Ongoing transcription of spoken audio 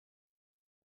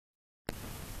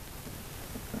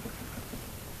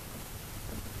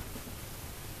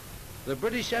the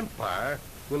British Empire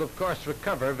will of course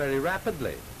recover very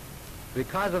rapidly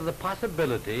because of the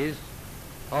possibilities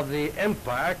of the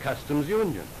Empire Customs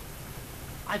Union.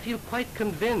 I feel quite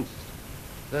convinced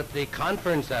that the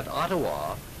conference at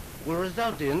Ottawa will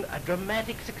result in a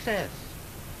dramatic success.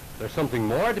 There's something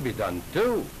more to be done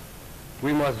too.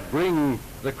 We must bring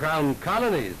the Crown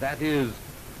colonies, that is,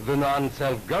 the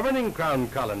non-self-governing Crown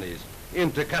colonies,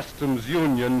 into customs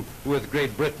union with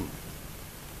Great Britain.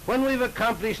 When we've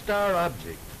accomplished our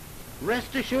object,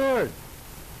 rest assured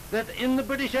that in the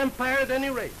British Empire at any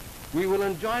rate, we will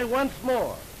enjoy once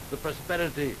more the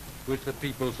prosperity which the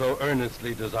people so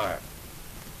earnestly desire.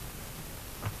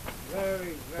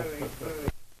 Very, very, very.